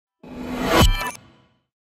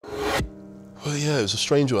Well, yeah, it was a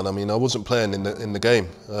strange one. I mean, I wasn't playing in the game,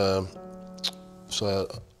 so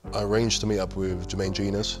I arranged to meet up with Jermaine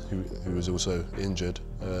Jenas, who was also injured.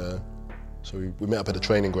 So we met up at the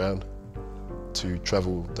training ground to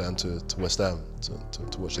travel down to West Ham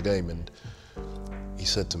to watch the game, and he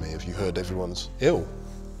said to me, "Have you heard everyone's ill?"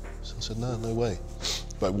 So I said, "No, no way."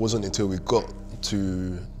 But it wasn't until we got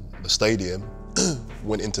to the stadium,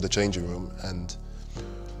 went into the changing room, and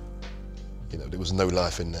there was no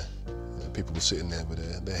life in there. People were sitting there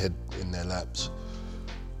with their head in their laps,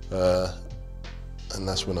 and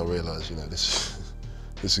that's when I realised, this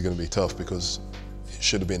is going to be tough, because it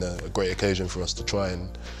should have been a great occasion for us to try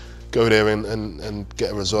and go there and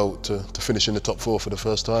get a result to finish in the top four for the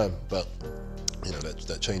first time. But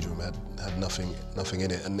that change room had nothing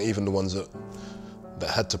in it, and even the ones that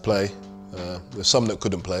had to play, there's some that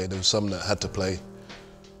couldn't play. There was some that had to play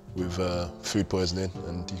with food poisoning,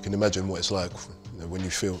 and you can imagine what it's like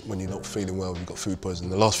when you're not feeling well, you've got food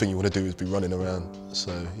poisoning. The last thing you want to do is be running around.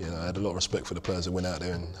 So I had a lot of respect for the players that went out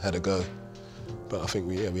there and had a go. But I think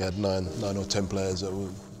we had nine or 10 players that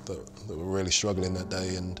were really struggling that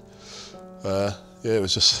day, and it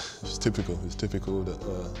was typical. It was typical that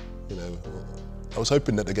I was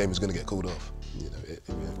hoping that the game was going to get called off.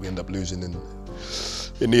 We ended up losing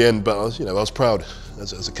in the end, but I was proud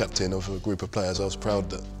as a captain of a group of players. I was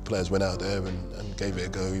proud that players went out there and gave it a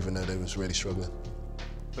go, even though they was really struggling.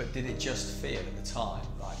 But did it just feel at the time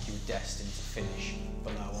like you were destined to finish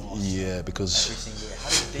below Arsenal? Yeah, because every single year. How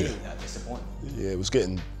did you deal with that disappointment? Yeah, it was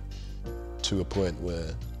getting to a point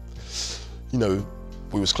where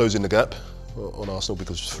we was closing the gap on Arsenal,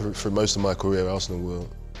 because through most of my career, Arsenal were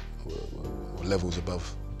levels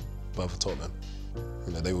above Tottenham.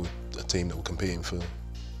 They were a team that were competing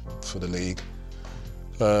for the league,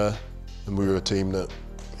 and we were a team that,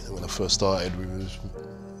 when I first started, we was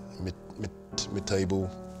mid-table,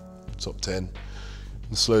 top 10,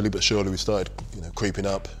 and slowly but surely we started, creeping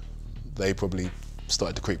up. They probably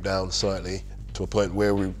started to creep down slightly, to a point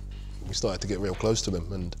where we started to get real close to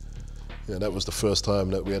them, and that was the first time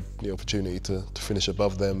that we had the opportunity to finish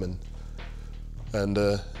above them, and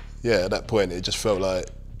at that point it just felt like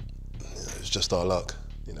it was just our luck.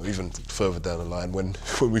 Even further down the line, when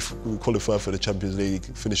we qualified for the Champions League,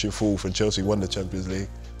 finishing fourth, and Chelsea won the Champions League,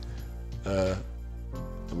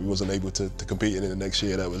 and we wasn't able to compete in it the next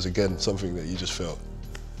year, that was again something that you just felt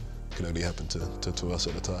could only happen to us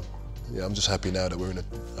at the time. Yeah, I'm just happy now that we're in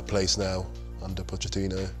a place now under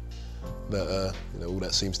Pochettino that all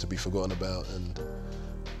that seems to be forgotten about,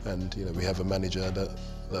 and we have a manager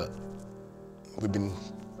that we've been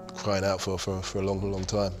crying out for a long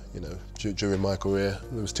time. During my career,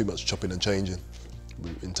 there was too much chopping and changing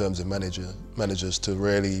in terms of managers to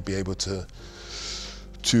really be able to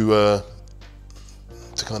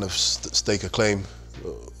kind of stake a claim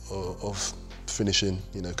of finishing,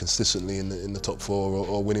 consistently in the top four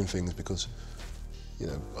or winning things, because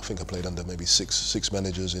I think I played under maybe six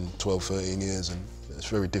managers in 12, 13 years, and it's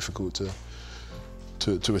very difficult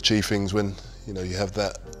to achieve things when you have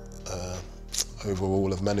that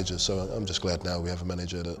overall of managers. So I'm just glad now we have a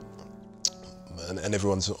manager that, and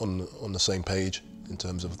everyone's on the same page in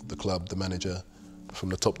terms of the club, the manager, from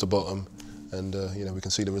the top to bottom, and we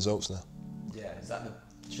can see the results now. Yeah, is that the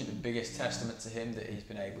biggest testament to him, that he's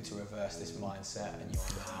been able to reverse this mindset, and you're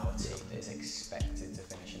now a team that is expected to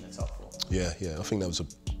finish in the top four? Yeah, I think that was a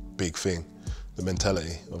big thing, the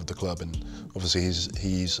mentality of the club, and obviously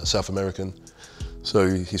he's a South American, so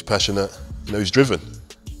he's passionate. He's driven.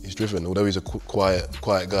 Although he's a quiet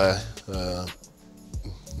guy,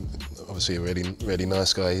 obviously a really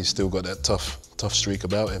nice guy, he's still got that tough streak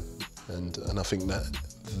about him, and I think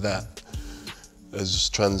that has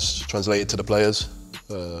translated to the players.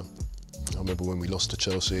 I remember when we lost to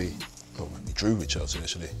Chelsea, we drew with Chelsea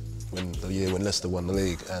actually, the year when Leicester won the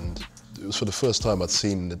league, and it was for the first time I'd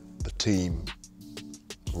seen the team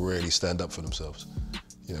really stand up for themselves.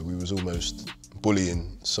 We was almost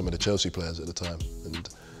bullying some of the Chelsea players at the time, and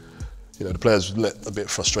the players let a bit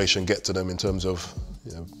of frustration get to them in terms of,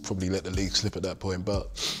 probably let the league slip at that point.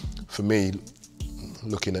 But for me,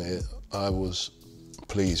 looking at it, I was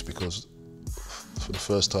pleased, because for the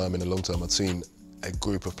first time in a long time I'd seen a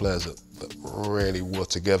group of players that really were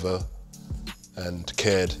together and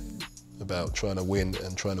cared about trying to win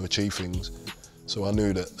and trying to achieve things. So I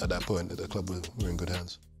knew that at that point that the club were in good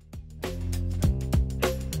hands.